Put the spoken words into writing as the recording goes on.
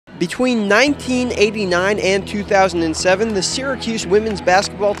Between 1989 and 2007, the Syracuse women's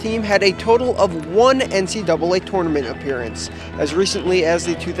basketball team had a total of 1 NCAA tournament appearance. As recently as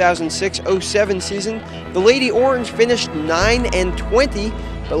the 2006-07 season, the Lady Orange finished 9-20,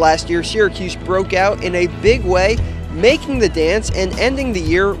 but last year Syracuse broke out in a big way, making the dance and ending the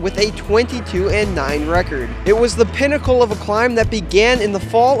year with a 22-9 record. It was the pinnacle of a climb that began in the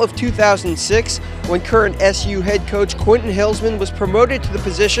fall of 2006 when current SU head coach Quentin Hillsman was promoted to the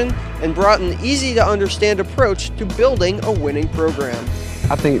position and brought an easy-to-understand approach to building a winning program.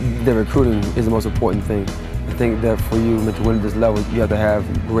 I think the recruiting is the most important thing. I think that for you to win at this level, you have to have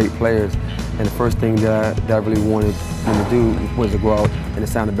great players. And the first thing that I really wanted them to do was to go out and to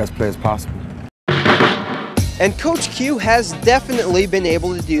sign the best players possible. And Coach Q has definitely been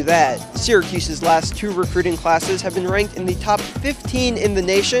able to do that. Syracuse's last 2 recruiting classes have been ranked in the top 15 in the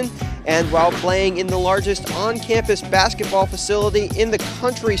nation, and while playing in the largest on-campus basketball facility in the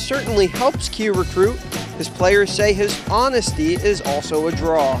country certainly helps Q recruit, his players say his honesty is also a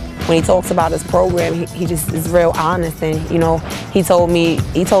draw. When he talks about his program, he just is real honest, and he told me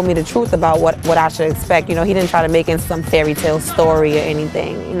the truth about what I should expect. He didn't try to make it some fairy tale story or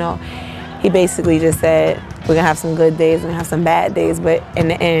anything. He basically just said, we're gonna have some good days, we're gonna have some bad days, but in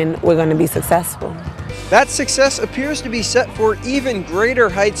the end, we're gonna be successful. That success appears to be set for even greater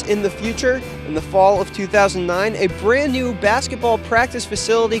heights in the future. In the fall of 2009, a brand new basketball practice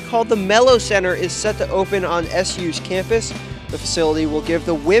facility called the Mello Center is set to open on SU's campus. The facility will give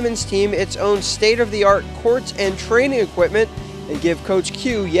the women's team its own state-of-the-art courts and training equipment and give Coach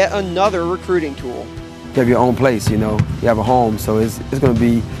Q yet another recruiting tool. You have your own place, you have a home, so it's going to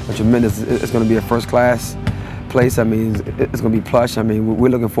be it's going to be a first-class place. I mean, it's going to be plush. I mean, we're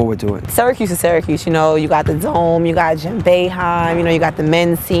looking forward to it. Syracuse is Syracuse, you got the Dome, you got Jim Boeheim, you got the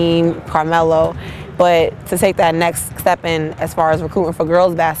men's team, Carmelo. But to take that next step in as far as recruiting for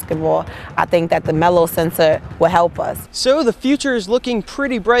girls basketball, I think that the Mello Center will help us. So the future is looking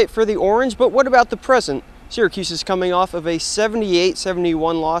pretty bright for the Orange, but what about the present? Syracuse is coming off of a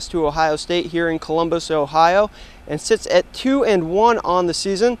 78-71 loss to Ohio State here in Columbus, Ohio, and sits at 2-1 on the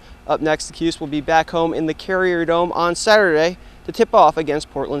season. Up next, the Cuse will be back home in the Carrier Dome on Saturday to tip off against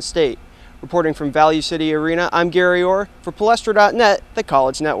Portland State. Reporting from Value City Arena, I'm Gary Orr for Palestra.net, the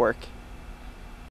College Network.